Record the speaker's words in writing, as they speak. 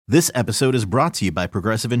This episode is brought to you by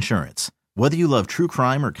Progressive Insurance. Whether you love true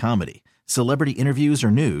crime or comedy, celebrity interviews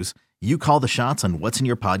or news, you call the shots on what's in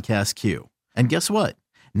your podcast queue. And guess what?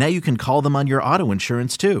 Now you can call them on your auto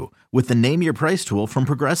insurance too with the Name Your Price tool from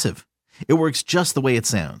Progressive. It works just the way it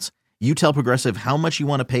sounds. You tell Progressive how much you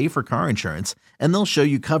want to pay for car insurance, and they'll show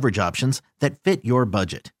you coverage options that fit your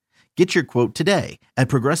budget. Get your quote today at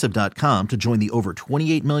Progressive.com to join the over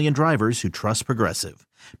 28 million drivers who trust Progressive.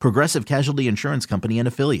 Progressive Casualty Insurance Company and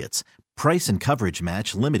Affiliates. Price and coverage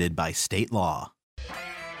match limited by state law.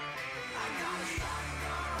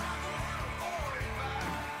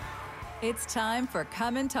 It's time for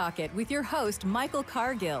Come and Talk It with your host, Michael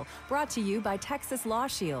Cargill, brought to you by Texas Law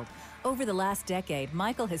Shield. Over the last decade,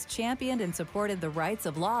 Michael has championed and supported the rights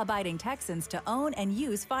of law-abiding Texans to own and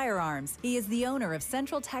use firearms. He is the owner of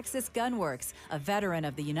Central Texas Gun Works, a veteran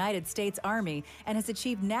of the United States Army, and has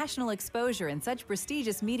achieved national exposure in such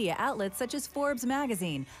prestigious media outlets such as Forbes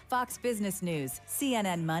Magazine, Fox Business News,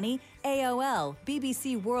 CNN Money, AOL,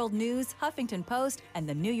 BBC World News, Huffington Post, and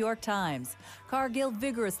the New York Times. Cargill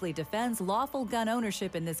vigorously defends lawful gun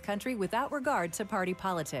ownership in this country without regard to party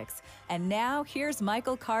politics. And now, here's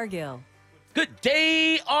Michael Cargill. Good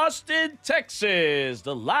day, Austin, Texas,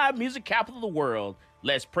 the live music capital of the world.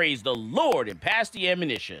 Let's praise the Lord and pass the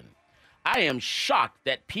ammunition. I am shocked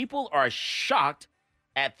that people are shocked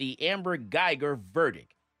at the Amber Guyger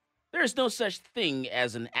verdict. There is no such thing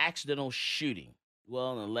as an accidental shooting.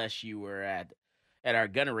 Well, unless you were at our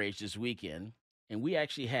gun range this weekend. And we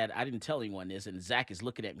actually had, I didn't tell anyone this, and Zach is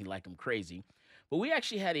looking at me like I'm crazy, but we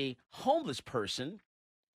actually had a homeless person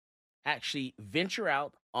actually venture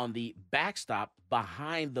out on the backstop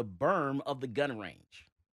behind the berm of the gun range.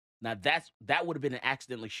 Now that would have been an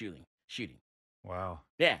accidental shooting. Wow.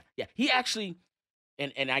 Yeah. He actually,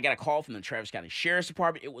 and I got a call from the Travis County Sheriff's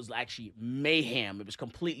Department. It was actually mayhem. It was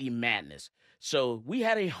completely madness. So we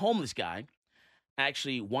had a homeless guy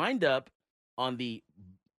actually wind up on the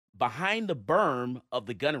behind the berm of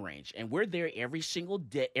the gun range, and we're there every single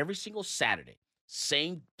day, every single Saturday.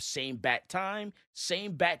 Same bat time,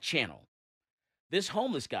 same bat channel. This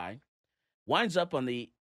homeless guy winds up on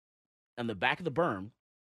the back of the berm,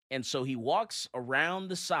 and so he walks around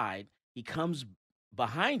the side. He comes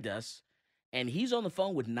behind us, and he's on the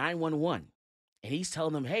phone with 911, and he's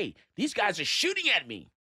telling them, "Hey, these guys are shooting at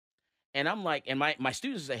me." And I'm like, and my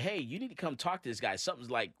students say, "Hey, you need to come talk to this guy.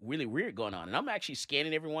 Something's like really weird going on." And I'm actually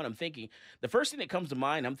scanning everyone. I'm thinking, the first thing that comes to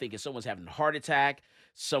mind, I'm thinking someone's having a heart attack,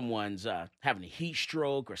 someone's having a heat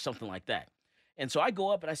stroke or something like that. And so I go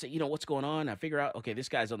up and I say, what's going on? I figure out, okay, this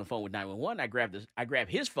guy's on the phone with 911. I grab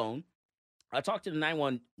his phone. I talk to the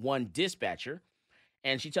 911 dispatcher,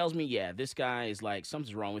 and she tells me, yeah, this guy is like,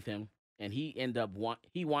 something's wrong with him. And he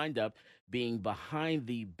wind up being behind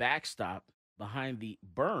the backstop, behind the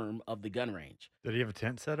berm of the gun range. Did he have a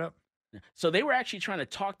tent set up? So they were actually trying to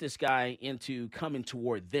talk this guy into coming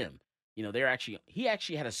toward them. He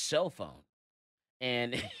actually had a cell phone,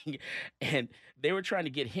 and and they were trying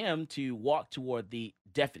to get him to walk toward the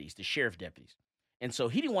deputies, the sheriff deputies. And so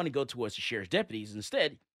he didn't want to go towards the sheriff's deputies.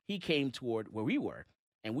 Instead, he came toward where we were,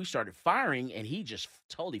 and we started firing, and he just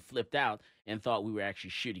totally flipped out and thought we were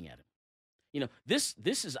actually shooting at him. This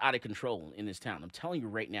is out of control in this town. I'm telling you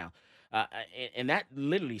right now. And that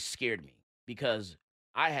literally scared me because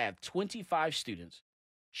I have 25 students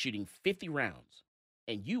shooting 50 rounds,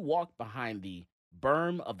 and you walk behind the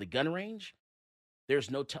berm of the gun range.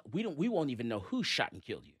 There's no we won't even know who shot and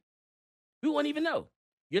killed you. We won't even know.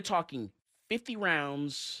 You're talking 50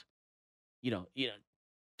 rounds.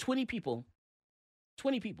 20 people,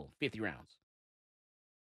 50 rounds.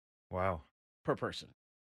 Wow. Per person.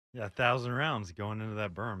 Yeah, 1,000 rounds going into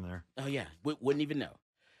that berm there. Oh yeah, wouldn't even know.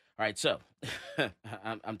 All right, so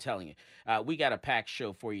I'm telling you, we got a packed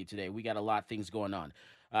show for you today. We got a lot of things going on.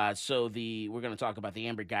 We're going to talk about the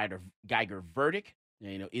Amber Guyger verdict.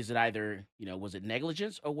 Is it either, was it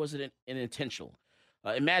negligence or was it an intentional?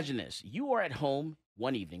 Imagine this. You are at home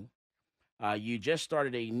one evening. You just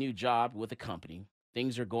started a new job with a company.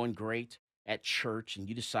 Things are going great at church, and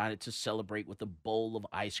you decided to celebrate with a bowl of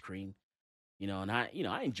ice cream. And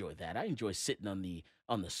I enjoy that. I enjoy sitting on the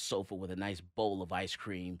sofa with a nice bowl of ice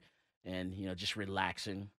cream and, just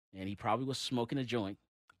relaxing. And he probably was smoking a joint.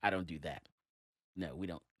 I don't do that. No, we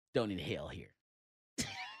don't inhale here.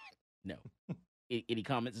 No. Any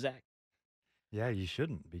comments, Zach? Yeah, you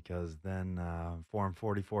shouldn't, because then Form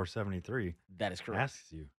 4473 that is correct.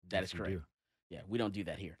 Asks you. That is correct. Yeah, we don't do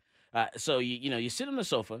that here. So you sit on the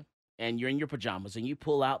sofa and you're in your pajamas and you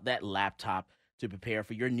pull out that laptop to prepare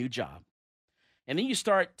for your new job. And then you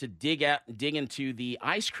start to dig into the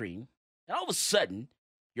ice cream, and all of a sudden,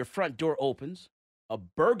 your front door opens, a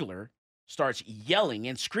burglar starts yelling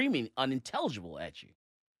and screaming unintelligible at you.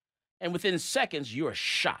 And within seconds, you are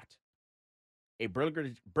shot. A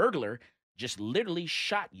burglar just literally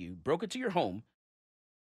shot you, broke into your home.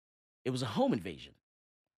 It was a home invasion.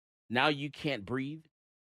 Now you can't breathe.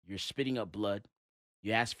 You're spitting up blood.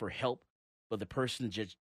 You ask for help, but the person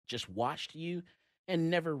just watched you and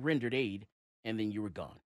never rendered aid, and then you were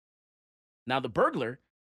gone. Now the burglar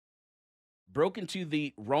broke into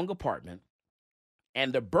the wrong apartment,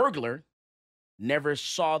 and the burglar never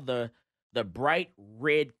saw the bright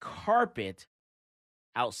red carpet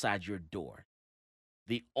outside your door.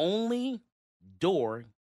 The only door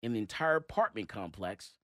in the entire apartment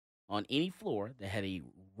complex on any floor that had a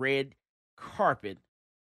red carpet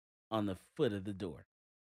on the foot of the door.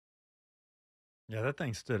 Yeah, that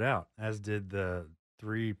thing stood out, as did the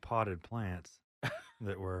 3 potted plants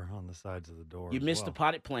that were on the sides of the door You as missed the well.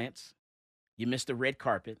 potted plants. You missed the red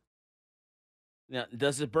carpet. Now,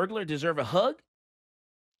 does the burglar deserve a hug?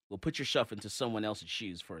 Well, put yourself into someone else's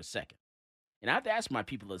shoes for a second. And I have to ask my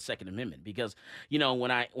people of the Second Amendment because,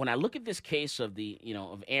 when I look at this case of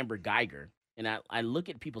of Amber Geiger, and I look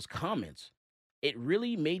at people's comments, it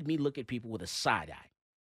really made me look at people with a side eye.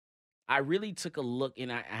 I really took a look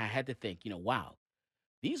and I had to think, wow,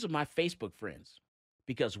 these are my Facebook friends.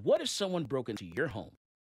 Because what if someone broke into your home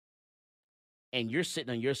and you're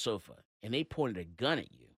sitting on your sofa and they pointed a gun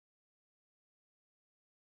at you?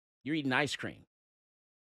 You're eating ice cream.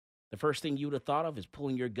 The first thing you would have thought of is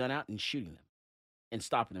pulling your gun out and shooting them and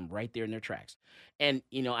stopping them right there in their tracks. And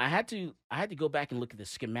I had to go back and look at the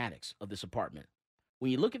schematics of this apartment.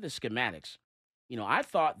 When you look at the schematics, I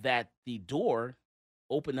thought that the door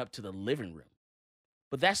opened up to the living room,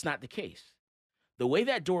 but that's not the case. The way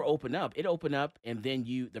that door opened up, and then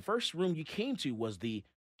the first room you came to was the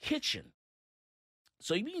kitchen.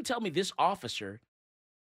 So you mean to tell me this officer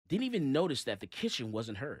didn't even notice that the kitchen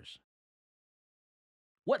wasn't hers?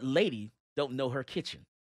 What lady don't know her kitchen?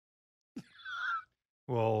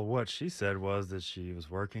 Well, what she said was that she was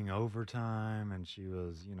working overtime and she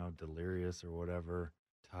was, delirious or whatever,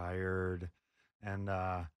 tired, and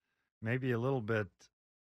maybe a little bit,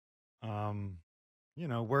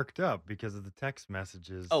 worked up because of the text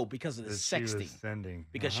messages Oh, because of the that she was sexting. sending.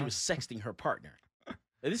 Because she was sexting her partner.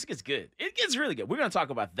 This gets good. It gets really good. We're going to talk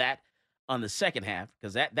about that on the second half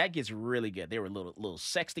because that gets really good. There were little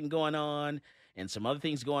sexting going on and some other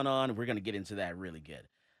things going on. We're going to get into that really good.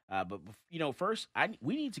 But first,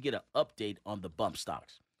 we need to get an update on the bump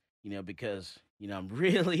stocks. Because I'm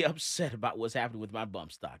really upset about what's happening with my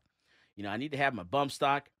bump stock. I need to have my bump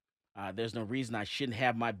stock. There's no reason I shouldn't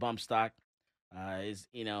have my bump stock.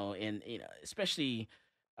 Especially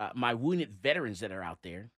my wounded veterans that are out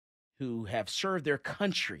there who have served their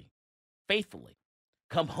country faithfully,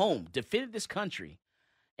 come home, defended this country,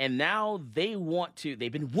 and now they've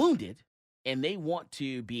been wounded, and they want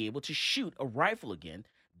to be able to shoot a rifle again.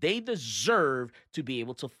 They deserve to be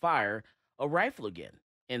able to fire a rifle again.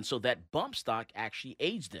 And so that bump stock actually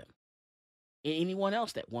aids them and anyone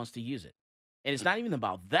else that wants to use it. And it's not even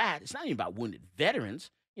about that. It's not even about wounded veterans.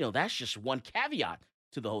 That's just one caveat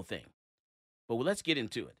to the whole thing. But let's get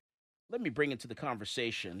into it. Let me bring into the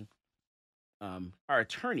conversation our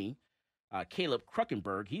attorney, Caleb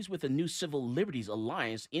Kruckenberg. He's with the New Civil Liberties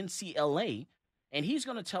Alliance, NCLA, and he's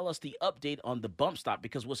going to tell us the update on the bump stock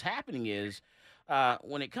because what's happening is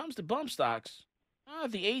when it comes to bump stocks,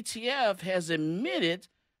 the ATF has admitted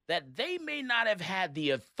that they may not have had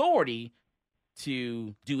the authority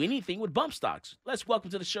to do anything with bump stocks. Let's welcome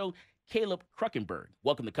to the show Caleb Kruckenberg.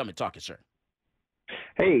 Welcome to Come and Talk It, sir.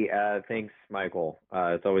 Hey, thanks, Michael.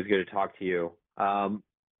 It's always good to talk to you.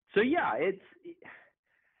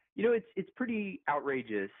 It's pretty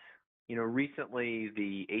outrageous. Recently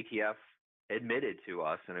the ATF admitted to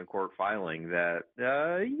us in a court filing that,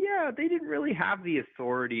 they didn't really have the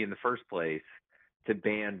authority in the first place to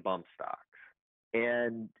ban bump stocks.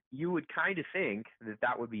 And you would kind of think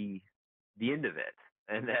that would be the end of it.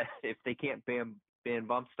 And that if they can't ban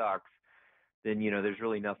bump stocks, then, there's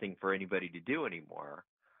really nothing for anybody to do anymore.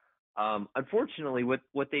 Unfortunately,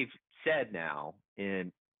 what they've said now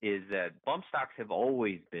is that bump stocks have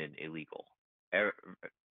always been illegal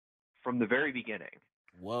from the very beginning.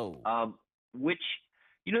 Whoa. Which,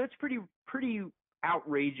 it's pretty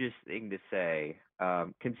outrageous thing to say,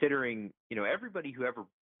 considering, everybody who ever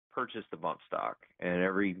purchased a bump stock and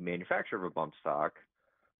every manufacturer of a bump stock,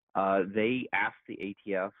 they asked the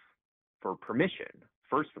ATF for permission.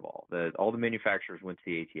 First of all, all the manufacturers went to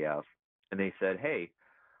the ATF and they said, hey,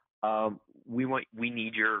 we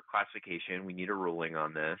need your classification. We need a ruling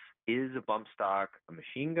on this. Is a bump stock a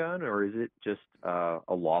machine gun or is it just a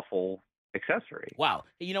lawful accessory? Wow.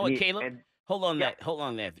 You know what, Caleb? Yep. Hold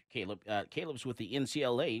on that, Caleb. Caleb's with the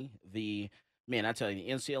NCLA. Man, I tell you,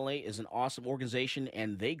 the NCLA is an awesome organization,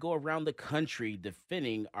 and they go around the country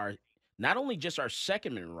defending our not only just our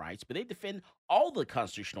Second Amendment rights, but they defend all the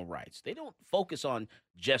constitutional rights. They don't focus on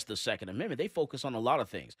just the Second Amendment. They focus on a lot of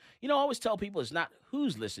things. I always tell people it's not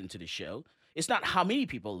who's listening to the show. It's not how many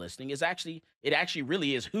people are listening. It actually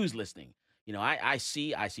really is who's listening. I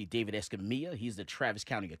see David Escamilla. He's the Travis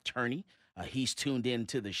County attorney. He's tuned in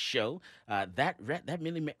to the show. That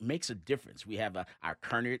really makes a difference. We have our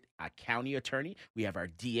county attorney. We have our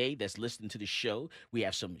DA that's listening to the show. We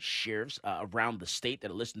have some sheriffs around the state that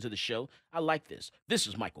are listening to the show. I like this. This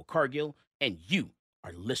is Michael Cargill, and you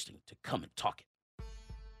are listening to Come and Talk It.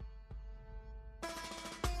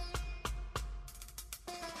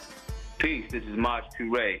 Peace, this is Maj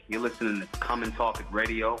Toure. You're listening to Come and Talk It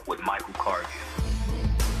Radio with Michael Cargill.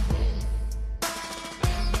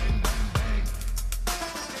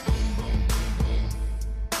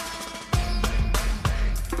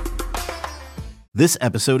 This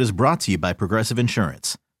episode is brought to you by Progressive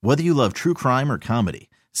Insurance. Whether you love true crime or comedy,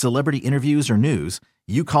 celebrity interviews or news,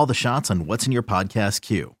 you call the shots on what's in your podcast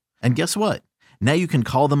queue. And guess what? Now you can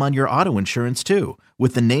call them on your auto insurance too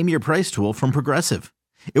with the Name Your Price tool from Progressive.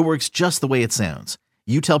 It works just the way it sounds.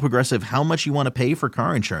 You tell Progressive how much you want to pay for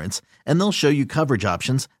car insurance, and they'll show you coverage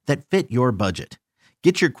options that fit your budget.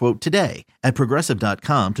 Get your quote today at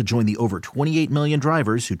Progressive.com to join the over 28 million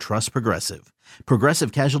drivers who trust Progressive.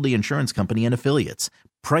 Progressive Casualty Insurance Company and Affiliates.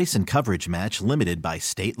 Price and coverage match limited by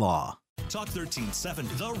state law. Talk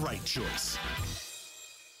 1370, the right choice.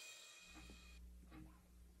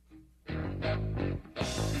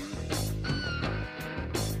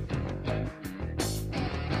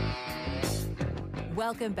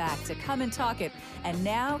 Welcome back to Come and Talk It. And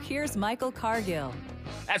now here's Michael Cargill.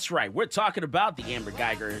 That's right. We're talking about the Amber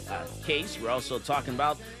Geiger case. We're also talking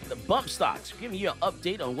about the bump stocks. We're giving you an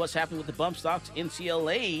update on what's happening with the bump stocks.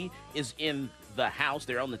 NCLA is in the house.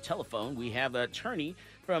 They're on the telephone. We have an attorney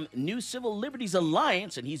from New Civil Liberties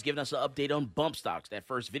Alliance, and he's giving us an update on bump stocks. That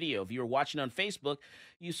first video, if you were watching on Facebook,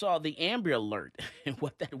 you saw the Amber Alert. And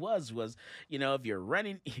what that was, if you're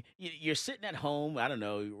running, you're sitting at home, I don't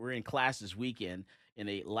know, we're in class this weekend, and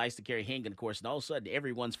they license to carry handgun course, and all of a sudden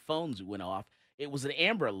everyone's phones went off. It was an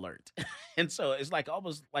Amber Alert. And so it's like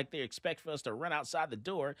almost like they expect for us to run outside the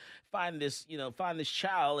door, find this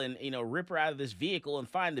child and, rip her out of this vehicle and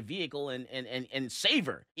find the vehicle and save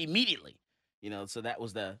her immediately. So that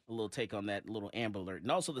was the little take on that little Amber Alert. And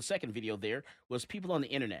also the second video there was people on the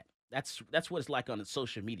internet. That's what it's like on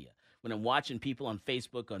social media. When I'm watching people on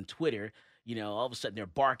Facebook, on Twitter, all of a sudden they're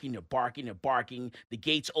barking. The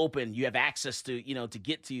gates open. You have access to, to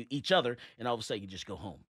get to each other. And all of a sudden you just go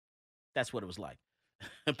home. That's what it was like.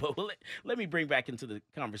 But let me bring back into the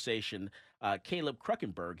conversation Caleb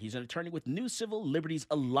Kruckenberg. He's an attorney with New Civil Liberties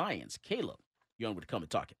Alliance. Caleb, you're on with Come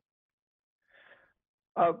and Talk It.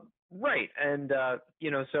 Right. And,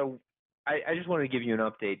 so I just wanted to give you an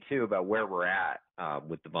update, too, about where we're at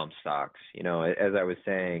with the bump stocks. As I was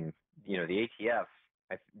saying, the ATF,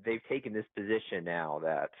 they've taken this position now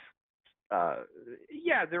that,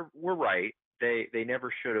 we're right. They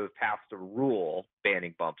never should have passed a rule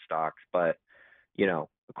banning bump stocks, but,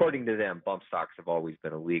 according to them, bump stocks have always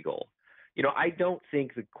been illegal. I don't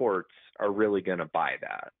think the courts are really going to buy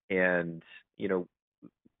that. And,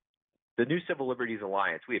 the New Civil Liberties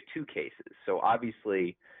Alliance, we have two cases. So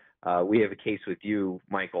obviously, we have a case with you,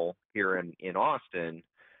 Michael, here in Austin.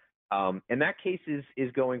 And that case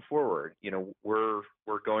is going forward. We're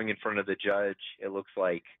going in front of the judge. It looks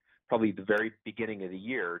like probably the very beginning of the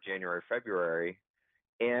year, January, February,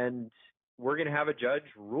 and we're going to have a judge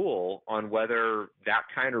rule on whether that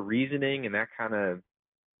kind of reasoning and that kind of,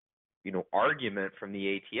 argument from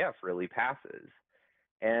the ATF really passes.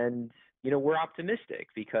 And, we're optimistic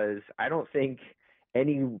because I don't think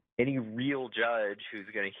any real judge who's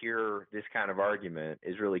going to hear this kind of argument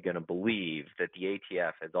is really going to believe that the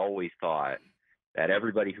ATF has always thought that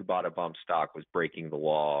everybody who bought a bump stock was breaking the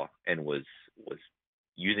law and was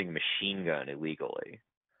using machine gun illegally.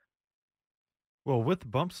 Well, with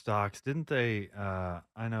bump stocks, didn't they?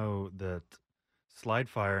 I know that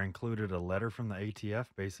SlideFire included a letter from the ATF,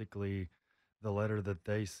 basically the letter that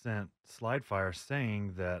they sent SlideFire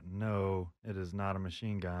saying that no, it is not a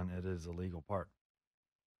machine gun, it is a legal part.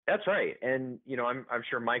 That's right, and I'm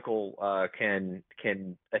sure Michael can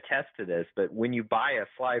attest to this. But when you buy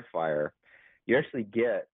a SlideFire, you actually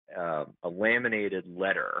get a laminated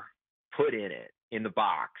letter put in the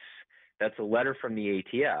box. That's a letter from the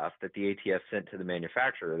ATF that the ATF sent to the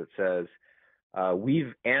manufacturer that says,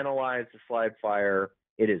 we've analyzed the SlideFire.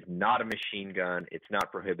 It is not a machine gun. It's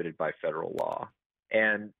not prohibited by federal law.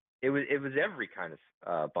 And it was every kind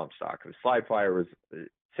of bump stock. It was slide fire, it was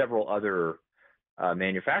several other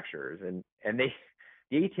manufacturers, and the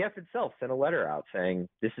ATF itself sent a letter out saying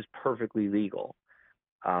this is perfectly legal.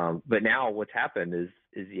 But now what's happened is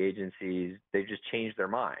the agencies, they just changed their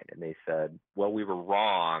mind and they said, well, we were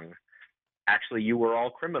wrong. Actually, you were all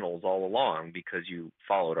criminals all along because you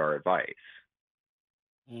followed our advice.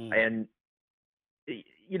 And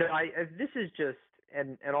this is just,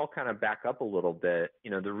 and I'll kind of back up a little bit.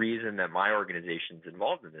 The reason that my organization's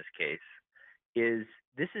involved in this case is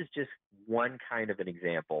this is just one kind of an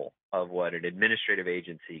example of what an administrative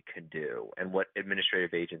agency can do and what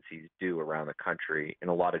administrative agencies do around the country in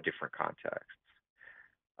a lot of different contexts.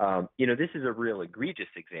 This is a real egregious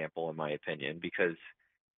example, in my opinion, because,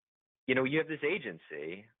 you have this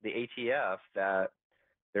agency, the ATF, that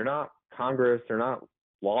they're not Congress, they're not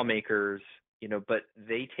lawmakers, but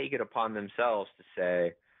they take it upon themselves to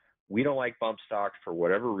say, we don't like bump stocks for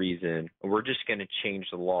whatever reason, and we're just going to change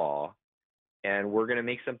the law, and we're going to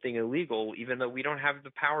make something illegal, even though we don't have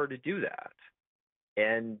the power to do that.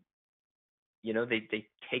 And, they've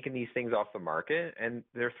taken these things off the market, and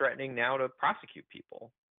they're threatening now to prosecute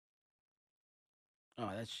people. Oh,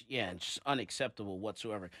 it's just unacceptable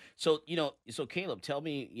whatsoever. So, so Caleb, tell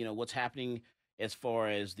me, what's happening as far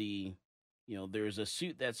as there's a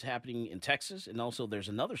suit that's happening in Texas, and also there's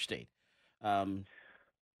another state. Um,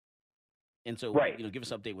 and so, Right. Give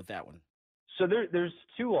us an update with that one. So there's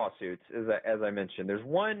two lawsuits, as I mentioned. There's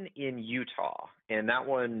one in Utah, and that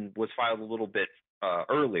one was filed a little bit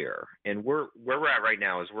earlier. And where we're at right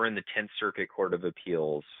now is we're in the 10th Circuit Court of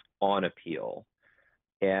Appeals on appeal.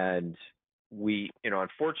 And we,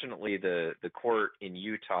 unfortunately, the court in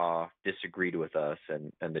Utah disagreed with us,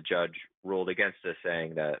 and the judge ruled against us,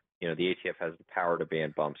 saying that, the ATF has the power to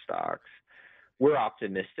ban bump stocks. We're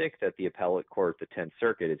optimistic that the appellate court, the 10th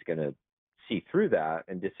Circuit, is going to see through that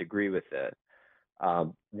and disagree with it.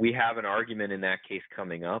 We have an argument in that case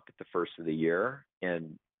coming up at the first of the year,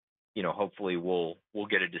 and hopefully we'll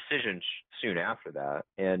get a decision soon after that.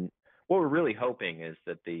 And what we're really hoping is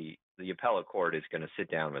that the appellate court is going to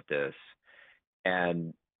sit down with this,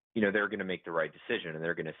 and they're going to make the right decision, and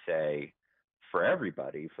they're going to say for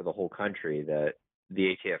everybody, for the whole country, that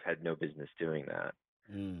the ATF had no business doing that.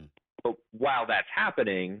 But while that's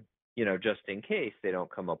happening, just in case they don't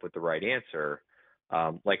come up with the right answer,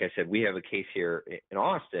 like I said, we have a case here in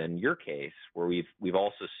Austin, your case, where we've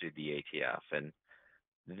also sued the ATF, and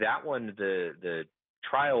that one, the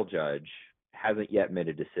trial judge hasn't yet made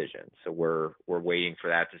a decision. So we're waiting for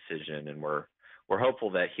that decision, and we're hopeful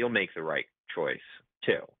that he'll make the right choice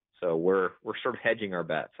too. So we're sort of hedging our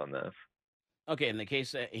bets on this. Okay, in the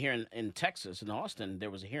case here in Texas, in Austin,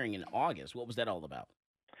 there was a hearing in August. What was that all about?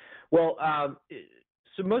 Well,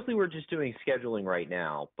 so mostly we're just doing scheduling right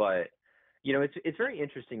now, but it's very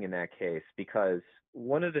interesting in that case, because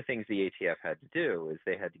one of the things the ATF had to do is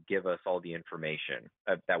they had to give us all the information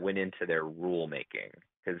that went into their rulemaking.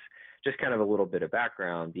 Because just kind of a little bit of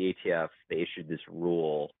background, the ATF, they issued this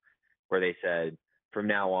rule where they said from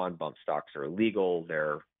now on bump stocks are illegal,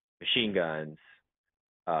 they're machine guns,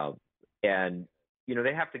 and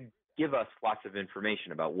they have to give us lots of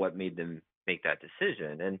information about what made them make that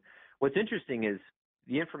decision. And what's interesting is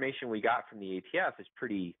the information we got from the ATF is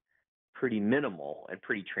pretty minimal and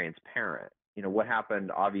pretty transparent. What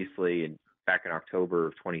happened, obviously, back in October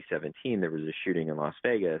of 2017, there was a shooting in Las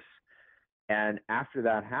Vegas. And after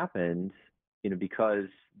that happened, because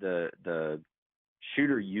the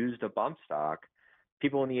shooter used a bump stock,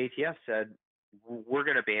 people in the ATF said, we're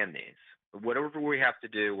going to ban these. Whatever we have to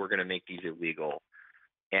do, we're going to make these illegal.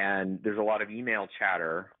 And there's a lot of email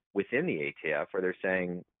chatter within the ATF where they're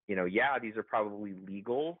saying, yeah, these are probably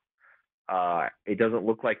legal. It doesn't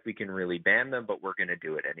look like we can really ban them, but we're going to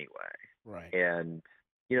do it anyway. Right. And,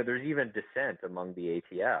 there's even dissent among the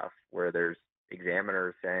ATF where there's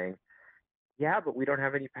examiners saying, yeah, but we don't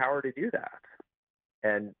have any power to do that.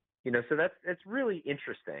 And, so that's really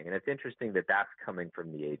interesting. And it's interesting that that's coming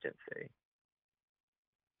from the agency.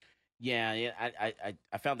 Yeah,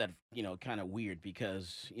 I found that kind of weird,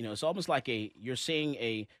 because it's almost like you're saying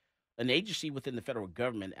an agency within the federal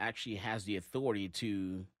government actually has the authority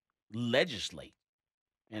to legislate,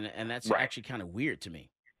 and that's Right. actually kind of weird to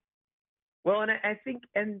me. Well, and I think,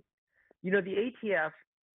 and the ATF,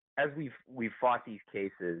 as we've fought these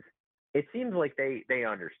cases, it seems like they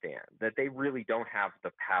understand that they really don't have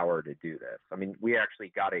the power to do this. I mean, we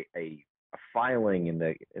actually got a filing in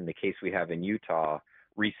the case we have in Utah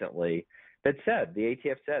recently that said, the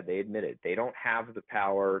ATF said, they admitted they don't have the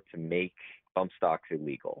power to make bump stocks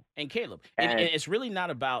illegal. And Caleb, And- and it's really not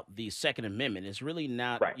about the Second Amendment. It's really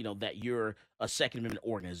not, Right. That you're a Second Amendment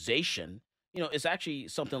organization. it's actually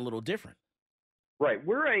something a little different. Right.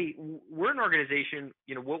 We're an organization,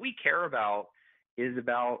 what we care about is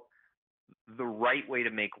about the right way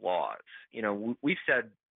to make laws. We've said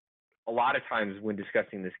a lot of times when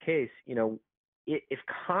discussing this case, if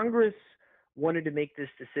Congress wanted to make this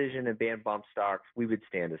decision and ban bump stocks, we would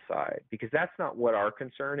stand aside, because that's not what our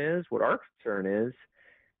concern is. What our concern is,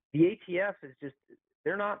 the ATF is just,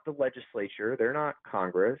 they're not the legislature, they're not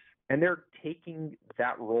Congress, and they're taking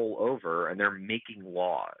that role over, and they're making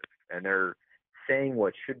laws, and they're saying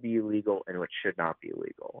what should be illegal and what should not be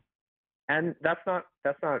illegal. And that's not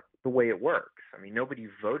the way it works. I mean, nobody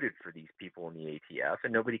voted for these people in the ATF,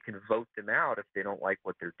 and nobody can vote them out if they don't like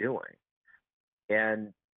what they're doing.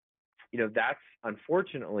 And that's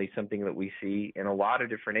unfortunately something that we see in a lot of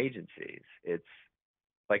different agencies. It's,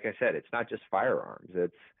 like I said, it's not just firearms.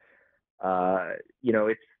 It's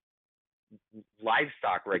it's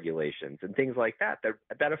livestock regulations and things like that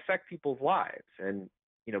affect people's lives. And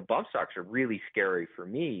bump stocks are really scary for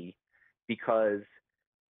me, because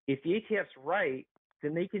if the ATF's right,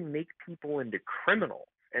 then they can make people into criminals,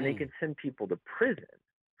 and they can send people to prison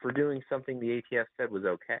for doing something the ATF said was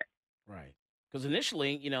okay. Right. Because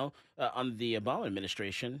initially, under the Obama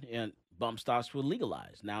administration, and bump stocks were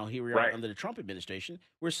legalized. Now here we are under the Trump administration.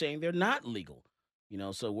 We're saying they're not legal.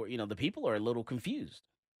 So we're, the people are a little confused.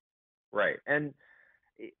 Right. And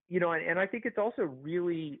and I think it's also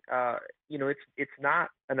really, it's not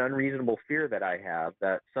an unreasonable fear that I have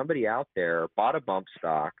that somebody out there bought a bump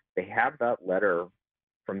stock. They have that letter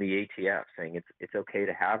from the ATF saying it's okay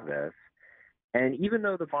to have this. And even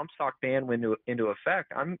though the bump stock ban went into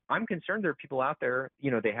effect, I'm concerned there are people out there,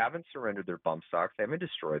 they haven't surrendered their bump stocks. They haven't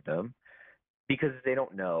destroyed them because they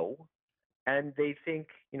don't know. And they think,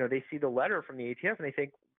 they see the letter from the ATF and they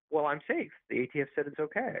think, well, I'm safe. The ATF said it's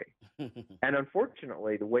okay. And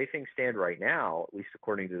unfortunately, the way things stand right now, at least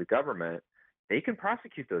according to the government, they can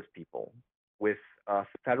prosecute those people with a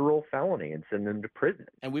federal felony and send them to prison.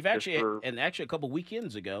 And we've actually, a couple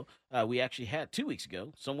weekends ago, we actually had 2 weeks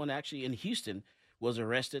ago, someone actually in Houston was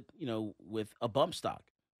arrested, with a bump stock,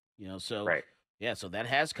 so. Right. Yeah, so that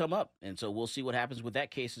has come up, and so we'll see what happens with that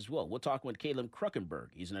case as well. We'll talk with Caleb Kruckenberg.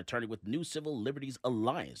 He's an attorney with New Civil Liberties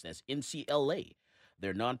Alliance. That's NCLA. They're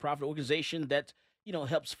a nonprofit organization that,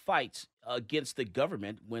 helps fight against the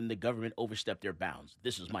government when the government overstepped their bounds.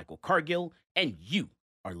 This is Michael Cargill, and you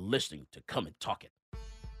are listening to Come and Talk It.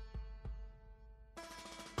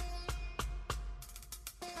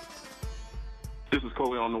 This is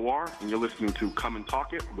Coleon Noir, and you're listening to Come and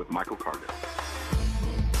Talk It with Michael Cargill.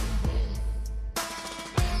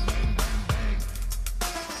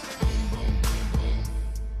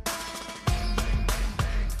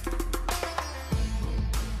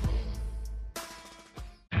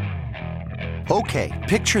 Okay,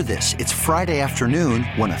 picture this. It's Friday afternoon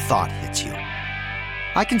when a thought hits you.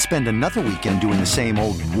 I can spend another weekend doing the same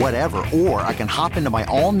old whatever, or I can hop into my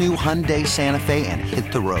all-new Hyundai Santa Fe and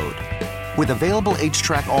hit the road. With available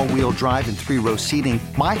H-Track all-wheel drive and 3-row seating,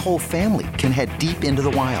 my whole family can head deep into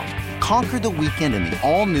the wild. Conquer the weekend in the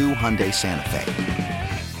all-new Hyundai Santa Fe.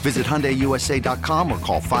 Visit HyundaiUSA.com or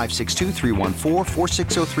call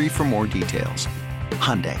 562-314-4603 for more details.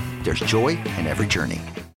 Hyundai, there's joy in every journey.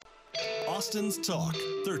 Austin's Talk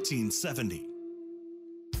 1370.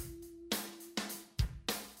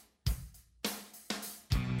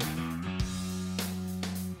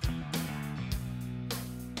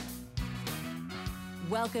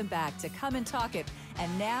 Welcome back to Come and Talk It.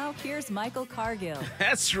 And now here's Michael Cargill.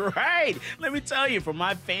 That's right. Let me tell you, for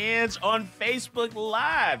my fans on Facebook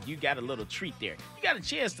Live, you got a little treat there. You got a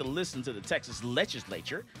chance to listen to the Texas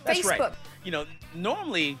legislature. That's Facebook. Right.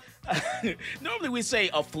 Normally we say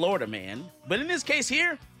a Florida man, but in this case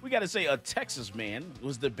here, we got to say a Texas man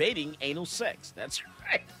was debating anal sex. That's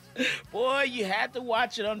right. Boy, you had to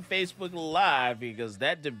watch it on Facebook Live because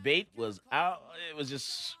that debate was out. It was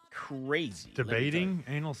just crazy. Debating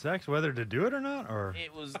anal sex, whether to do it or not, or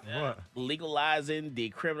it was what? Legalizing,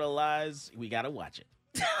 decriminalize. We got to watch it.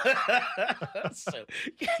 So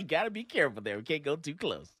you got to be careful there. We can't go too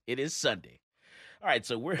close. It is Sunday. All right,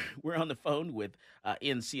 so we're on the phone with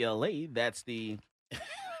NCLA. That's the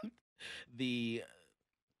the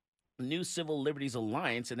New Civil Liberties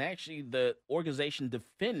Alliance, and actually the organization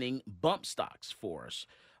defending bump stocks for us.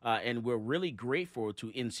 And we're really grateful to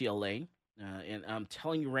NCLA. And I'm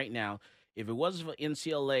telling you right now, if it wasn't for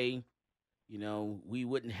NCLA, we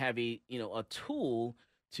wouldn't have a tool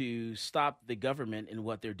to stop the government in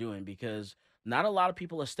what they're doing, because not a lot of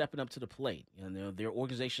people are stepping up to the plate. There are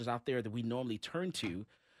organizations out there that we normally turn to.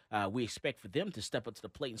 We expect for them to step up to the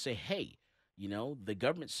plate and say, hey, the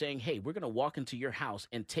government's saying, hey, we're going to walk into your house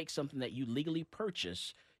and take something that you legally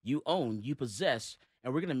purchased. you own, you possess,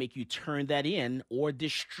 and we're going to make you turn that in or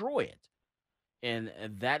destroy it. And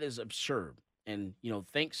that is absurd. And,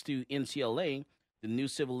 thanks to NCLA, the New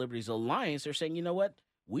Civil Liberties Alliance, they're saying, you know what?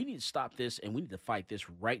 We need to stop this, and we need to fight this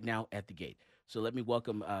right now at the gate. So let me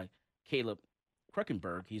welcome Caleb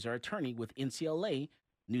Kruckenberg. He's our attorney with NCLA,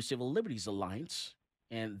 New Civil Liberties Alliance,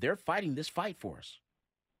 and they're fighting this fight for us.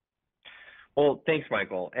 Well, thanks,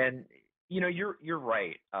 Michael. And you're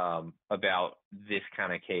right about this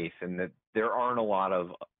kind of case, and that there aren't a lot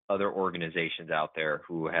of other organizations out there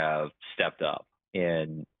who have stepped up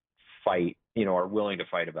and are willing to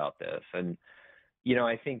fight about this. And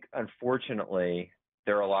I think unfortunately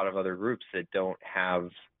there are a lot of other groups that don't have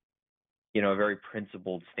a very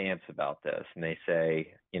principled stance about this, and they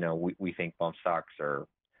say we think bump stocks are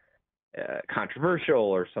controversial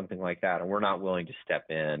or something like that, and we're not willing to step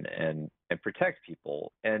in and protect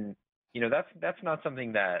people. And that's not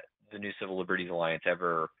something that the New Civil Liberties Alliance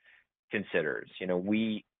ever considers.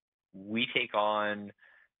 We take on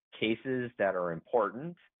cases that are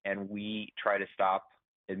important, and we try to stop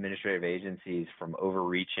administrative agencies from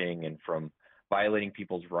overreaching and from violating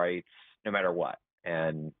people's rights no matter what.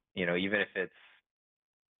 And even if it's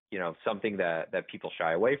something that people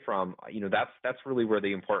shy away from, that's really where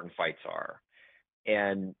the important fights are.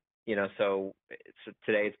 And so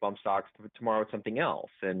today it's bump stocks, tomorrow it's something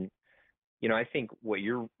else. And I think what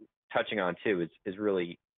you're touching on too is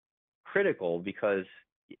really critical, because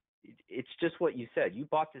it's just what you said. You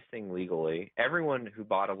bought this thing legally. Everyone who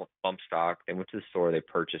bought a bump stock, they went to the store, they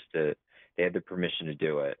purchased it, they had the permission to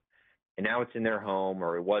do it, and now it's in their home,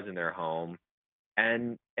 or it was in their home,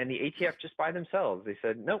 and the ATF just by themselves, they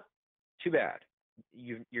said, nope, too bad.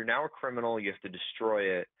 You're now a criminal. You have to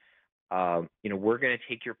destroy it. We're going to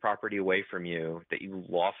take your property away from you that you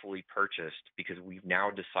lawfully purchased, because we've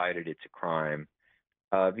now decided it's a crime,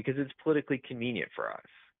 because it's politically convenient for us.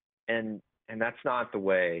 And that's not the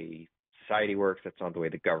way society works. That's not the way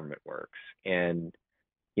the government works. And,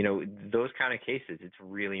 those kind of cases, it's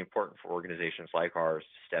really important for organizations like ours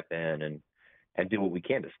to step in and do what we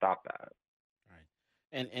can to stop that.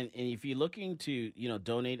 Right. And if you're looking to,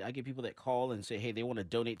 donate, I get people that call and say, hey, they want to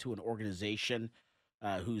donate to an organization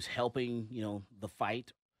who's helping, the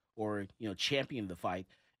fight, or, champion the fight.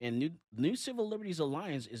 And New Civil Liberties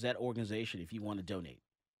Alliance is that organization if you want to donate.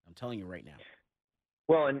 I'm telling you right now.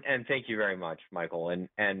 Well, and thank you very much, Michael. And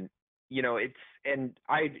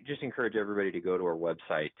I just encourage everybody to go to our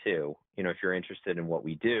website too. If you're interested in what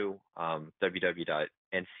we do,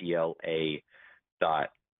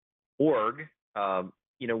 www.ncla.org.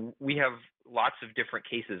 We have lots of different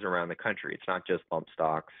cases around the country. It's not just bump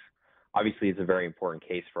stocks. Obviously, it's a very important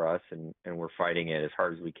case for us, and we're fighting it as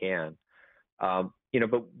hard as we can.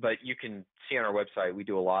 But you can see on our website, we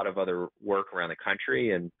do a lot of other work around the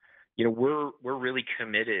country, and we're really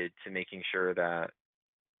committed to making sure that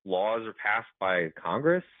laws are passed by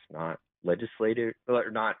Congress, not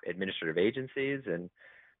administrative agencies, and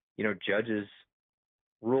judges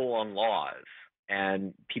rule on laws,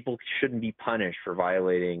 and people shouldn't be punished for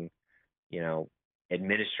violating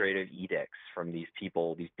administrative edicts from these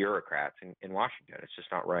people, these bureaucrats in Washington. It's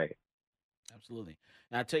just not right. Absolutely.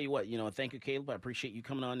 And I tell you what, thank you, Caleb. I appreciate you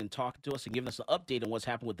coming on and talking to us and giving us an update on what's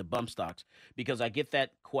happened with the bump stocks, because I get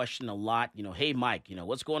that question a lot. Hey, Mike,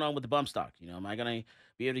 what's going on with the bump stock? Am I going to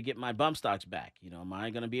be able to get my bump stocks back? Am I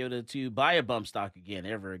going to be able to buy a bump stock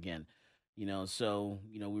ever again? So,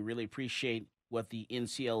 we really appreciate what the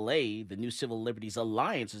NCLA, the New Civil Liberties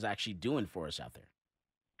Alliance, is actually doing for us out there.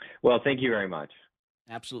 Well, thank you very much.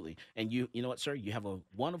 Absolutely. And you know what, sir? You have a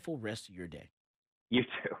wonderful rest of your day. You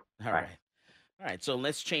too. All right. All right, so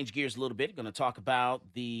let's change gears a little bit. Going to talk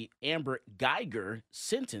about the Amber Guyger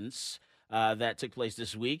sentence that took place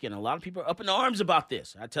this week, and a lot of people are up in arms about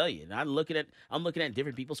this. I tell you, and I'm looking at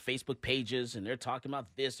different people's Facebook pages, and they're talking about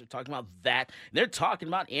this, they're talking about that, and they're talking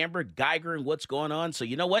about Amber Guyger and what's going on. So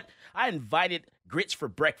you know what? I invited Grits for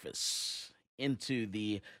Breakfast into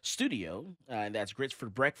the studio, and that's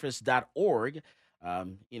gritsforbreakfast.org.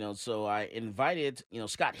 So I invited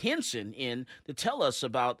Scott Henson in to tell us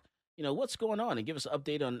about what's going on and give us an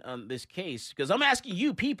update on this case, because I'm asking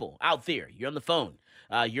you people out there, you're on the phone,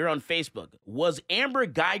 you're on Facebook. Was Amber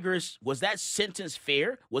Guyger's, was that sentence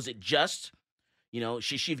fair? Was it just?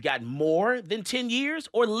 Should she have gotten more than 10 years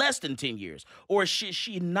or less than 10 years? Or should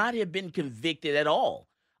she not have been convicted at all?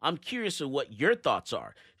 I'm curious of what your thoughts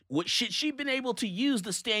are. Should she have been able to use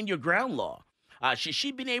the stand your ground law? Should she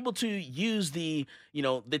have been able to use the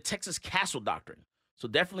Texas Castle Doctrine? So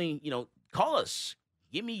definitely, call us.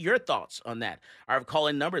 Give me your thoughts on that. Our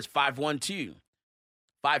call-in number is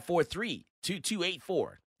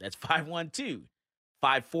 512-543-2284. That's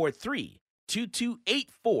 512-543-2284.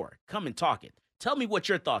 888-866-2284. Come and talk it. Tell me what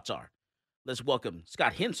your thoughts are. Let's welcome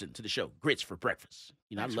Scott Henson to the show, Grits for Breakfast.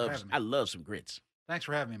 I love some grits. Thanks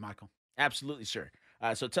for having me, Michael. Absolutely, sir.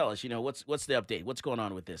 So tell us, what's the update? What's going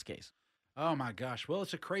on with this case? Oh, my gosh. Well,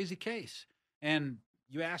 it's a crazy case. And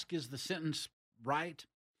you ask, is the sentence right?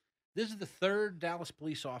 This is the third Dallas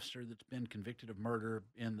police officer that's been convicted of murder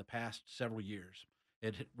in the past several years.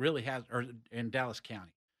 It really has, or in Dallas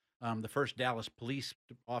County. The first Dallas police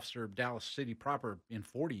officer of Dallas City proper in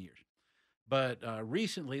 40 years. But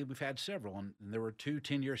recently, we've had several, and there were 2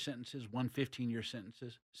 10-year sentences, 1 15-year sentence.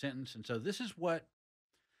 And so this is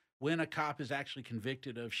when a cop is actually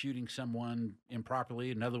convicted of shooting someone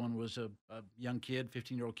improperly. Another one was a young kid,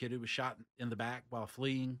 15-year-old kid, who was shot in the back while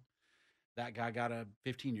fleeing. That guy got a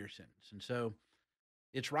 15-year sentence. And so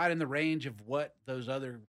it's right in the range of what those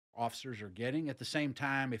other officers are getting. At the same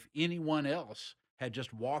time, if anyone else had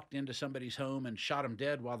just walked into somebody's home and shot them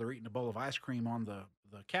dead while they're eating a bowl of ice cream on the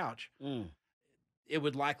couch, it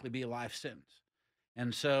would likely be a life sentence.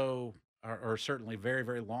 And so, or certainly very,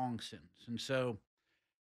 very long sentence. And so,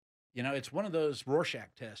 it's one of those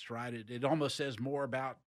Rorschach tests, right? It almost says more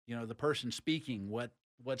about, the person speaking what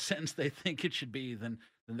sentence they think it should be than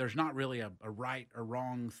there's not really a right or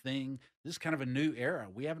wrong thing. This is kind of a new era.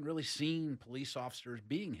 We haven't really seen police officers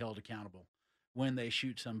being held accountable when they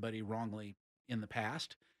shoot somebody wrongly in the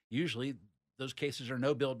past. Usually those cases are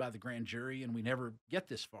no-billed by the grand jury, and we never get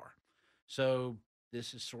this far. So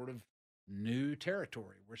this is sort of new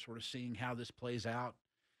territory. We're sort of seeing how this plays out,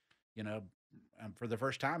 for the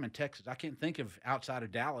first time in Texas. I can't think of, outside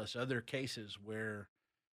of Dallas, other cases where,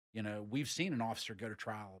 we've seen an officer go to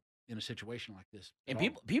trial in a situation like this. And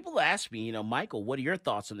people ask me, Michael, what are your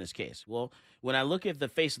thoughts on this case? Well, when I look at the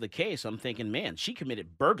face of the case, I'm thinking, man, she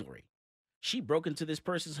committed burglary. She broke into this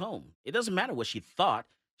person's home. It doesn't matter what she thought.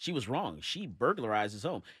 She was wrong. She burglarized his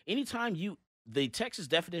home. Anytime the Texas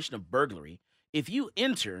definition of burglary, if you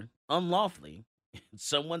enter unlawfully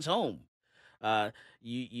someone's home,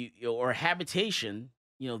 or habitation,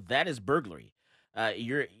 that is burglary.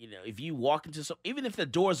 If you walk into even if the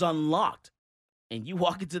door's unlocked and you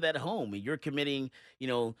walk into that home and you're committing,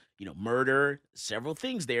 murder, several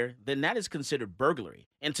things there, then that is considered burglary.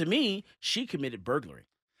 And to me, she committed burglary.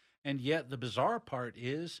 And yet the bizarre part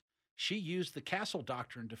is she used the Castle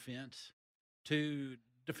Doctrine defense to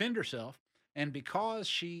defend herself. And because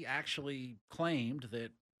she actually claimed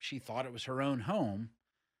that she thought it was her own home,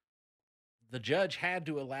 the judge had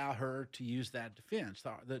to allow her to use that defense.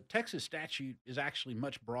 The Texas statute is actually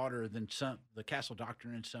much broader than the Castle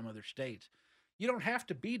Doctrine in some other states. You don't have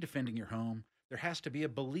to be defending your home. There has to be a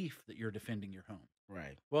belief that you're defending your home.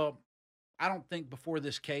 Right. Well, I don't think before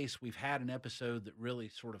this case we've had an episode that really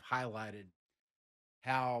sort of highlighted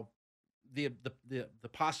how the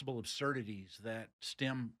possible absurdities that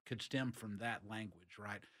could stem from that language,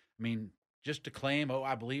 right? I mean, just to claim,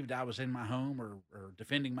 I believed I was in my home or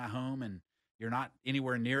defending my home, and you're not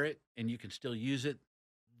anywhere near it and you can still use it,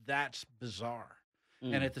 that's bizarre.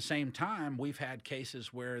 And at the same time, we've had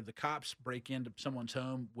cases where the cops break into someone's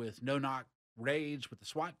home with no-knock raids with the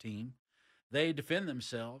SWAT team. They defend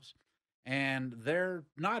themselves, and they're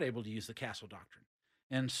not able to use the Castle Doctrine.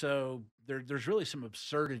 And so there's really some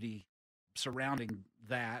absurdity surrounding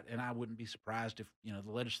that, and I wouldn't be surprised if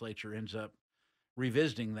the legislature ends up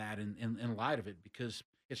revisiting that in light of it, because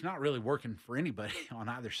it's not really working for anybody on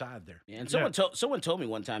either side there. Yeah, and someone told me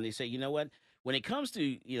one time, they say, you know what? When it comes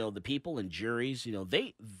to, the people and juries,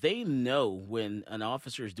 they know when an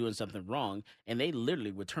officer is doing something wrong, and they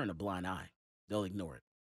literally would turn a blind eye. They'll ignore it.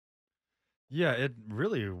 Yeah, it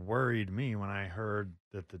really worried me when I heard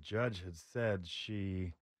that the judge had said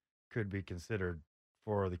she could be considered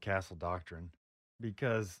for the Castle Doctrine,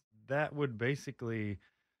 because that would basically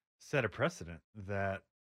set a precedent that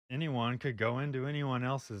anyone could go into anyone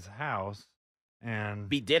else's house and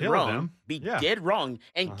be dead kill wrong, them. dead wrong,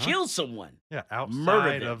 and kill someone. Yeah, outside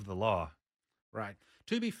murder of the law. Right.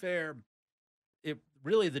 To be fair,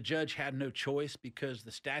 the judge had no choice because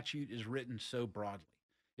the statute is written so broadly.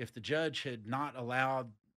 If the judge had not allowed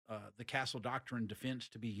the Castle Doctrine defense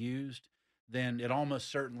to be used, then it almost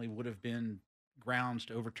certainly would have been grounds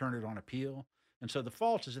to overturn it on appeal. And so the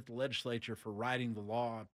fault is at the legislature for writing the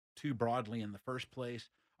law too broadly in the first place.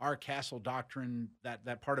 Our Castle Doctrine,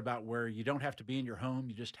 that part about where you don't have to be in your home,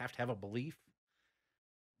 you just have to have a belief,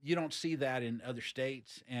 you don't see that in other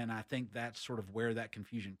states, and I think that's sort of where that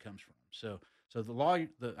confusion comes from. So the lawyer,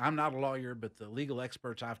 I'm not a lawyer, but the legal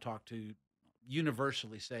experts I've talked to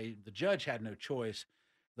universally say the judge had no choice.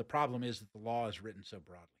 The problem is that the law is written so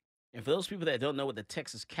broadly. And for those people that don't know what the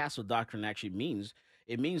Texas Castle Doctrine actually means,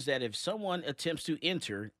 it means that if someone attempts to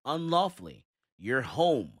enter unlawfully your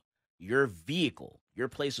home, your vehicle, your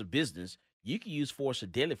place of business, you can use force or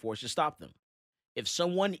deadly force to stop them. If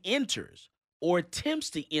someone enters or attempts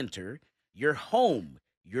to enter your home,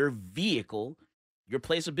 your vehicle, your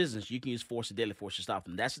place of business, you can use force or deadly force to stop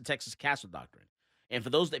them. That's the Texas Castle Doctrine. And for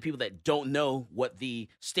those people that don't know what the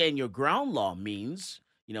stand your ground law means,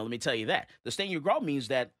 let me tell you that. The stand your ground means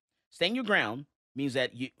that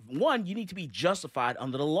you need to be justified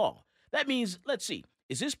under the law. That means, let's see,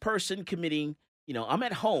 is this person committing, I'm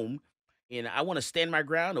at home and I want to stand my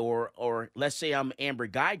ground, or let's say I'm Amber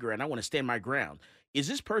Geiger and I want to stand my ground. Is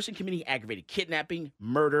this person committing aggravated kidnapping,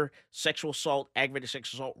 murder, sexual assault, aggravated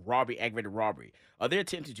sexual assault, robbery, aggravated robbery? Are they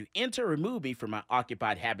attempting to enter or remove me from my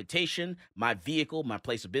occupied habitation, my vehicle, my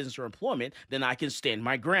place of business or employment? Then I can stand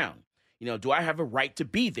my ground. Do I have a right to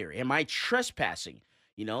be there? Am I trespassing?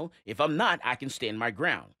 If I'm not, I can stand my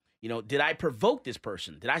ground. Did I provoke this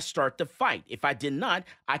person? Did I start the fight? If I did not,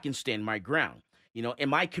 I can stand my ground.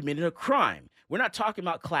 Am I committing a crime? We're not talking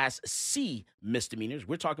about Class C misdemeanors.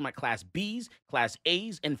 We're talking about Class Bs, Class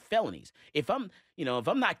As, and felonies. If I'm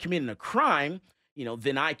not committing a crime,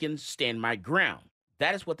 then I can stand my ground.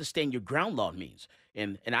 That is what the stand your ground law means.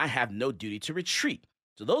 And I have no duty to retreat.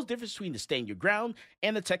 So those differences between the stand your ground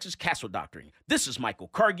and the Texas Castle Doctrine. This is Michael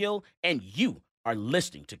Cargill, and you are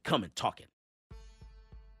listening to Come and Talk It.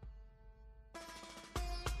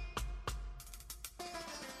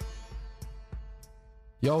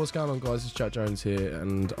 Yo, what's going on, guys? It's Jack Jones here,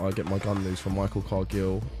 and I get my gun news from Michael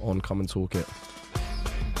Cargill on Come and Talk It.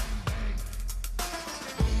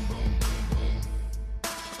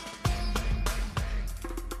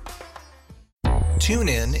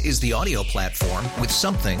 TuneIn is the audio platform with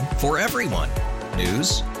something for everyone.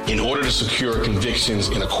 News. In order to secure convictions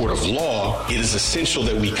in a court of law, it is essential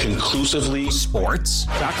that we conclusively. Sports.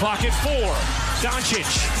 Shot clock at 4.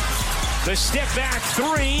 Doncic. The step back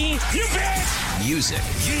 3. You bet. Music.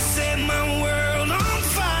 You set my world on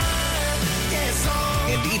fire. Yes,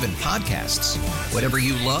 and even podcasts. Whatever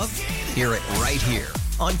you love, hear it right here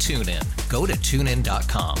on TuneIn. Go to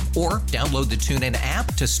TuneIn.com or download the TuneIn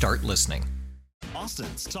app to start listening.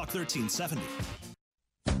 Austin's Talk 1370.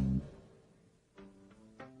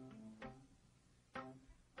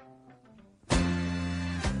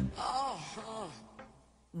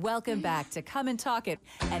 Welcome back to Come and Talk It.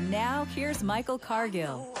 And now here's Michael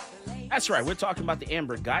Cargill. That's right. We're talking about the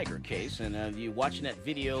Amber Geiger case, and you watching that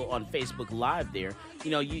video on Facebook Live there.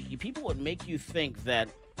 You people would make you think that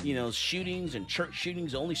shootings and church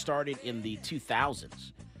shootings only started in the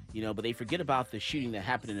 2000s. But they forget about the shooting that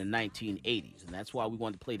happened in the 1980s, and that's why we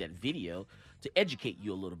wanted to play that video to educate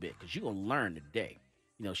you a little bit, because you're gonna learn today.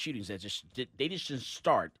 Shootings that just didn't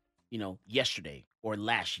start yesterday or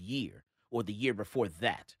last year or the year before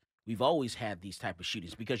that. We've always had these type of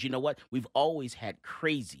shootings because you know what? We've always had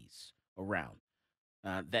crazies around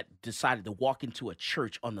that decided to walk into a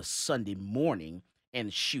church on the Sunday morning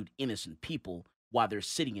and shoot innocent people while they're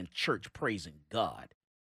sitting in church praising God.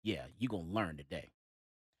 Yeah, you're going to learn today.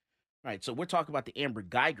 All right, so we're talking about the Amber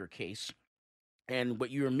Geiger case. And what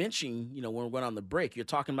you were mentioning, when we went on the break, you're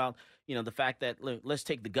talking about, the fact that let's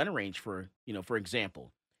take the gun range for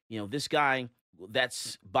example. This guy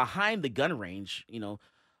that's behind the gun range,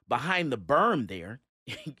 behind the berm there,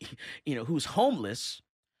 who's homeless,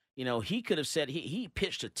 he could have said he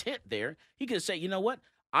pitched a tent there. He could have said, you know what?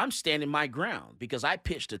 I'm standing my ground because I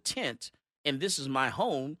pitched a tent and this is my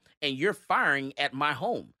home and you're firing at my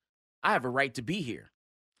home. I have a right to be here.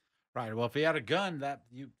 Right. Well, if he had a gun, that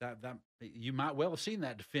you might well have seen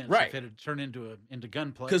that defense right. if it had turned into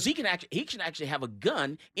gunplay. Because he can actually have a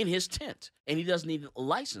gun in his tent, and he doesn't need a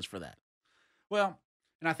license for that. Well,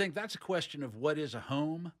 and I think that's a question of what is a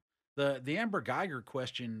home. The Amber Geiger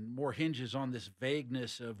question more hinges on this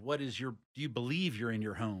vagueness of do you believe you're in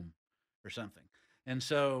your home or something? And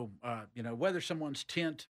so, whether someone's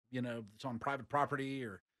tent, it's on private property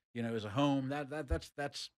or, is a home,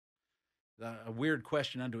 that's a weird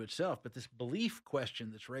question unto itself. But this belief question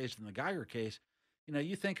that's raised in the Geiger case,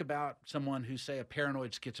 you think about someone who's, say, a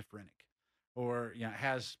paranoid schizophrenic or,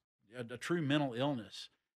 has a true mental illness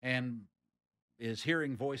and is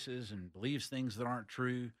hearing voices and believes things that aren't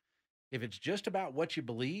true. If it's just about what you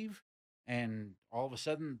believe and all of a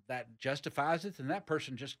sudden that justifies it, then that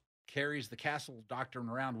person just carries the castle doctrine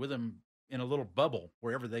around with them in a little bubble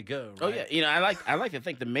wherever they go. Right? Oh yeah. I like to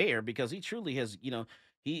thank the mayor because he truly has,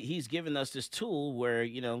 he's given us this tool where,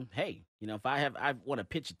 hey, if I want to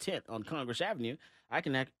pitch a tent on Congress Avenue, I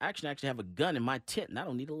can actually have a gun in my tent and I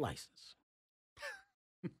don't need a license.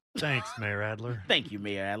 Thanks, Mayor Adler. Thank you,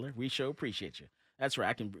 Mayor Adler. We sure appreciate you. That's right.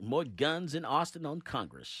 I can bring more guns in Austin on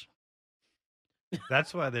Congress.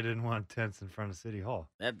 That's why they didn't want tents in front of City Hall.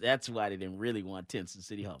 That's why they didn't really want tents in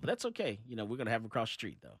City Hall. But that's okay. We're going to have them across the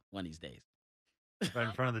street, though, one of these days. Right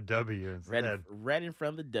in front of the W instead. Right in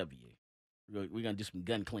front of the W. We're going to do some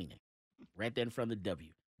gun cleaning. Right there in front of the W.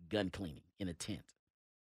 Gun cleaning in a tent.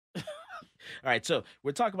 All right, so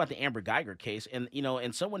we're talking about the Amber Geiger case, and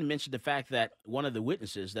and someone mentioned the fact that one of the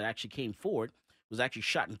witnesses that actually came forward was actually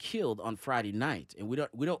shot and killed on Friday night, and we're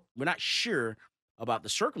not sure about the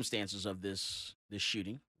circumstances of this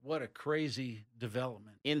shooting. What a crazy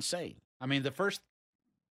development! Insane. I mean,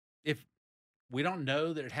 if we don't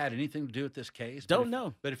know that it had anything to do with this case, don't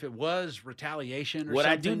know. But if it was retaliation, or what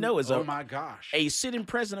something, I do know is, oh my gosh, a sitting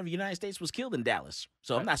president of the United States was killed in Dallas.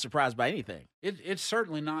 So I'm not surprised by anything. It's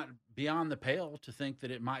certainly not beyond the pale to think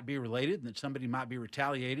that it might be related and that somebody might be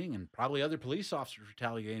retaliating, and probably other police officers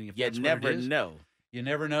retaliating. If that's never what it is. know. You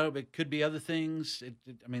never know, but it could be other things.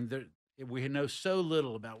 We know so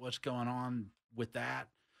little about what's going on with that,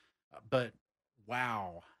 but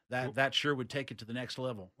wow. That sure would take it to the next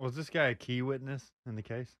level. Was this guy a key witness in the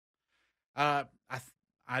case? I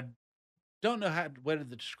don't know whether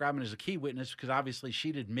to describe him as a key witness, because obviously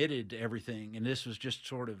she'd admitted to everything, and this was just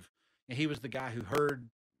sort of, he was the guy who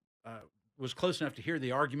was close enough to hear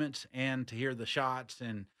the arguments and to hear the shots,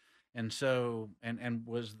 and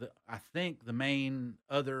was I think the main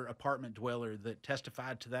other apartment dweller that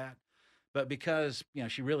testified to that. But because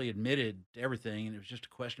she really admitted to everything, and it was just a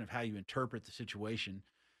question of how you interpret the situation.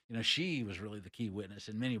 She was really the key witness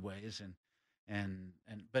in many ways,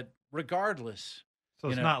 but regardless. So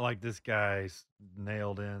it's not like this guy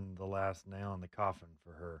nailed in the last nail in the coffin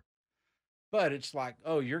for her. But it's like,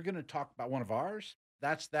 oh, you're going to talk about one of ours?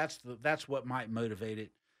 That's what might motivate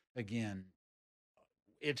it. Again,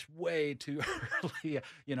 it's way too early.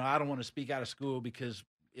 I don't want to speak out of school, because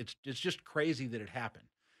it's just crazy that it happened,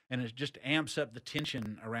 and it just amps up the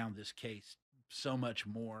tension around this case so much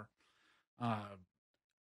more.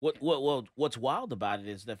 What's wild about it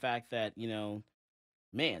is the fact that, she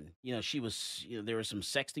was, there was some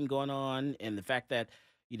sexting going on, and the fact that,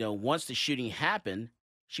 once the shooting happened,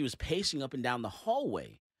 she was pacing up and down the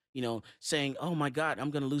hallway, saying, oh my God, I'm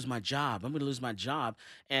going to lose my job. I'm going to lose my job.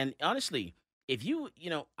 And honestly, if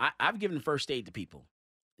I've given first aid to people,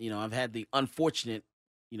 I've had the unfortunate,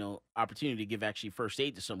 opportunity to give actually first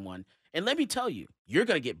aid to someone. And let me tell you, you're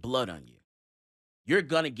going to get blood on you. You're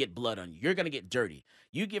going to get blood on you. You're going to get dirty.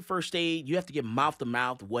 You give first aid, you have to give mouth to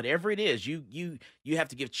mouth, whatever it is. You have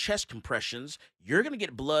to give chest compressions. You're going to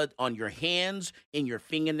get blood on your hands, in your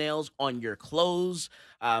fingernails, on your clothes.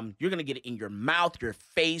 You're going to get it in your mouth, your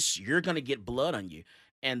face. You're going to get blood on you.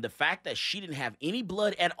 And the fact that she didn't have any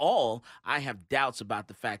blood at all, I have doubts about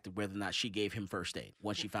the fact of whether or not she gave him first aid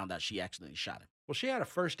once she found out she accidentally shot him. Well, she had a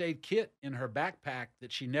first aid kit in her backpack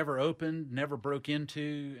that she never opened, never broke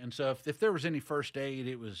into. And so if there was any first aid,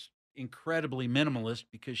 it was incredibly minimalist,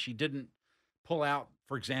 because she didn't pull out,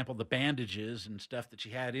 for example, the bandages and stuff that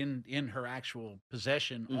she had in her actual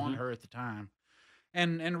possession on her at the time.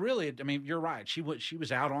 And really, I mean, you're right. She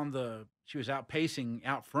was out pacing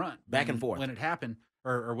out front, back and forth when it happened,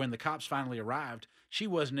 or when the cops finally arrived. She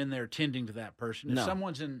wasn't in there tending to that person. No.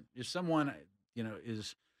 If someone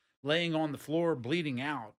is laying on the floor bleeding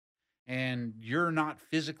out, and you're not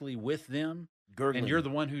physically with them, gurgling, and you're the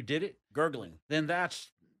one who did it, gurgling, then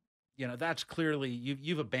that's clearly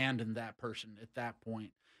you've abandoned that person at that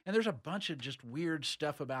point. And there's a bunch of just weird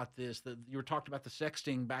stuff about this. That you were talking about the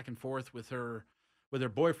sexting back and forth with her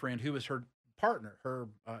boyfriend, who was her partner.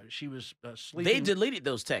 She was sleeping. They deleted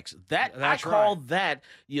those texts. I call that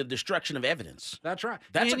destruction of evidence. That's right.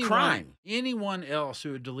 That's a crime. Anyone else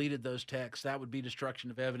who had deleted those texts, that would be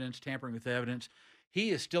destruction of evidence, tampering with evidence.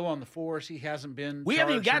 He is still on the force. He hasn't been. We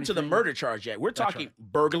haven't even gotten to the murder charge yet. We're talking right.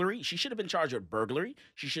 Burglary. She should have been charged with burglary.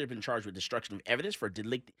 She should have been charged with destruction of evidence for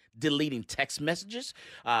deleting text messages.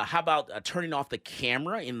 How about turning off the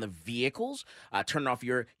camera in the vehicles? Turning off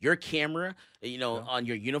your camera, on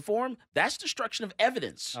your uniform. That's destruction of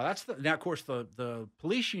evidence. Now, of course, the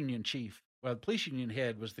police union chief, the police union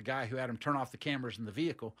head, was the guy who had him turn off the cameras in the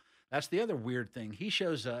vehicle. That's the other weird thing. He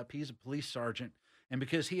shows up. He's a police sergeant. And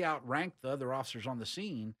because he outranked the other officers on the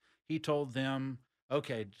scene, he told them,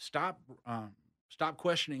 okay, stop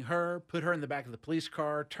questioning her, put her in the back of the police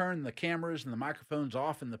car, turn the cameras and the microphones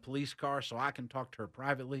off in the police car so I can talk to her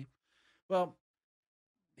privately. Well,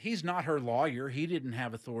 he's not her lawyer. He didn't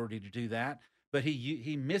have authority to do that, but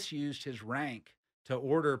he misused his rank to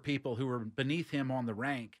order people who were beneath him on the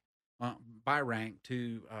rank, by rank,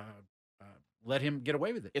 to let him get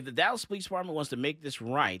away with it. If the Dallas Police Department wants to make this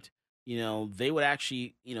right, they would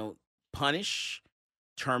actually, punish,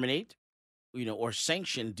 terminate, or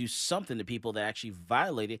sanction, do something to people that actually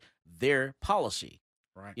violated their policy.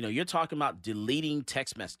 Right. You're talking about deleting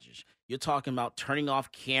text messages. You're talking about turning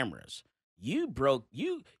off cameras. You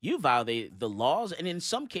violated the laws, and in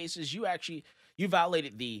some cases, you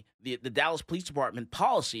violated the Dallas Police Department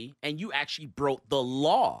policy, and you actually broke the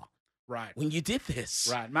law. Right. When you did this.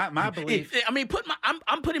 Right. My belief. I mean,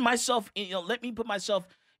 I'm putting myself in, let me put myself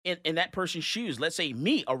in that person's shoes. Let's say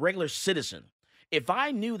me, a regular citizen. If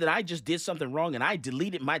I knew that I just did something wrong and I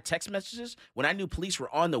deleted my text messages when I knew police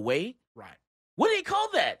were on the way. Right. What do you call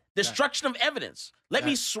that? Destruction of evidence. Let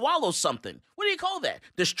me swallow something. What do you call that?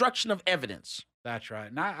 Destruction of evidence. That's right.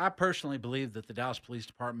 And I personally believe that the Dallas Police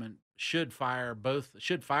Department should fire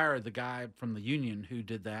the guy from the union who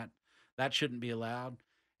did that. That shouldn't be allowed.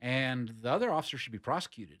 And the other officer should be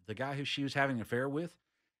prosecuted. The guy who she was having an affair with,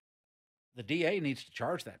 the DA needs to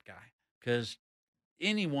charge that guy, because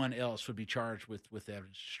anyone else would be charged with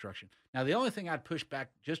evidence destruction. Now, the only thing I'd push back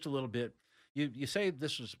just a little bit, you say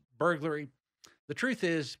this was burglary. The truth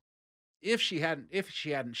is, if she hadn't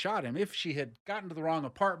shot him, if she had gotten to the wrong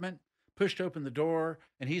apartment, pushed open the door,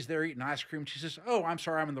 and he's there eating ice cream, she says, "Oh, I'm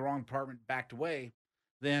sorry, I'm in the wrong apartment," backed away,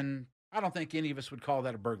 then I don't think any of us would call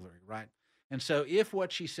that a burglary, right? And so if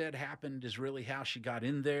what she said happened is really how she got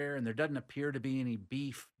in there, and there doesn't appear to be any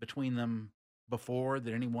beef between them before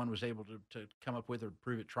that anyone was able to come up with or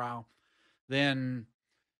prove at trial, then,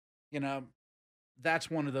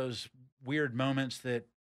 that's one of those weird moments that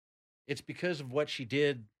it's because of what she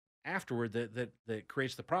did afterward that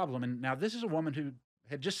creates the problem. And now this is a woman who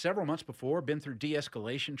had just several months before been through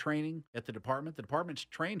de-escalation training at the department. The department's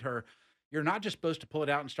trained her. You're not just supposed to pull it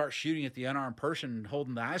out and start shooting at the unarmed person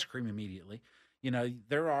holding the ice cream immediately.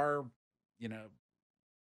 There are,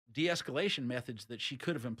 de-escalation methods that she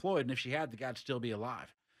could have employed, and if she had, the guy'd still be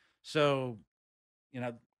alive. So,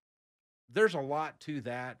 there's a lot to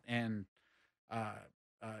that, and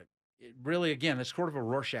it really, again, it's sort of a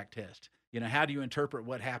Rorschach test. How do you interpret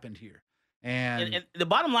what happened here? And the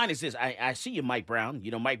bottom line is this. I see you, Mike Brown.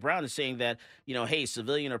 Mike Brown is saying that, hey,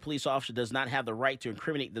 civilian or police officer does not have the right to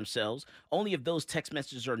incriminate themselves only if those text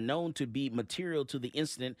messages are known to be material to the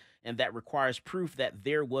incident, and that requires proof that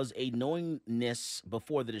there was a knowingness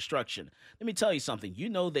before the destruction. Let me tell you something. You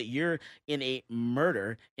know that you're in a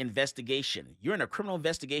murder investigation. You're in a criminal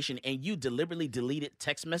investigation, and you deliberately deleted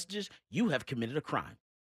text messages. You have committed a crime.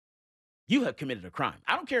 You have committed a crime.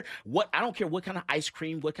 I don't care what kind of ice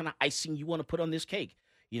cream, what kind of icing you want to put on this cake.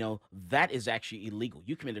 That is actually illegal.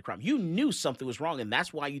 You committed a crime. You knew something was wrong, and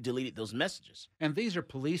that's why you deleted those messages. And these are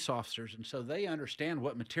police officers, and so they understand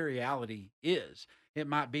what materiality is. It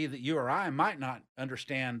might be that you or I might not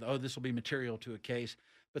understand, this will be material to a case,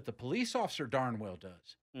 but the police officer darn well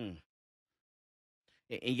does. And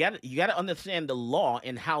you got to understand the law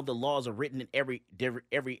and how the laws are written in every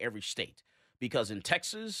state. Because in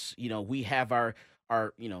Texas, we have our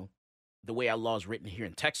the way our law is written here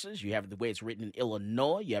in Texas. You have the way it's written in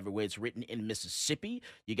Illinois. You have the way it's written in Mississippi.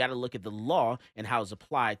 You got to look at the law and how it's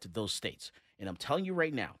applied to those states. And I'm telling you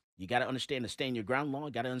right now, you got to understand the stand your ground law.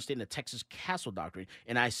 You got to understand the Texas Castle Doctrine.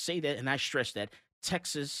 And I say that and I stress that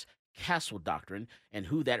Texas Castle Doctrine and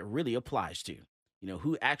who that really applies to.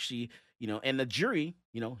 Who actually, and the jury,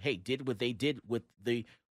 hey, did what they did with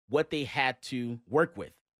what they had to work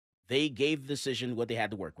with. They gave the decision what they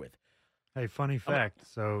had to work with. Hey, funny fact.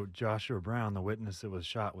 So Joshua Brown, the witness that was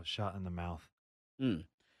shot in the mouth.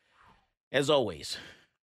 As always,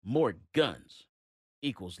 more guns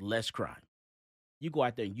equals less crime. You go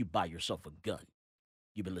out there and you buy yourself a gun.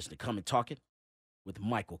 You've been listening to Come and Talk It with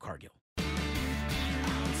Michael Cargill.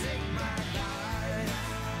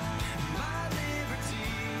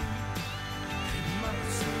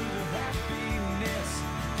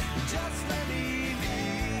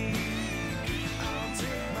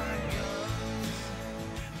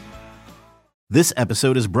 This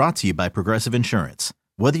episode is brought to you by Progressive Insurance.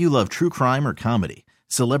 Whether you love true crime or comedy,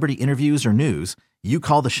 celebrity interviews or news, you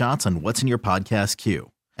call the shots on what's in your podcast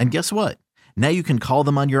queue. And guess what? Now you can call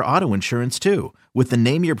them on your auto insurance too with the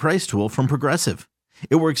Name Your Price tool from Progressive.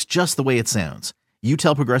 It works just the way it sounds. You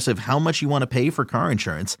tell Progressive how much you want to pay for car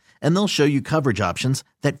insurance, and they'll show you coverage options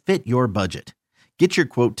that fit your budget. Get your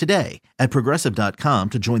quote today at Progressive.com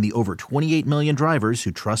to join the over 28 million drivers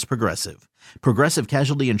who trust Progressive. Progressive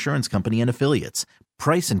Casualty Insurance Company and Affiliates.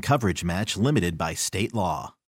 Price and coverage match limited by state law.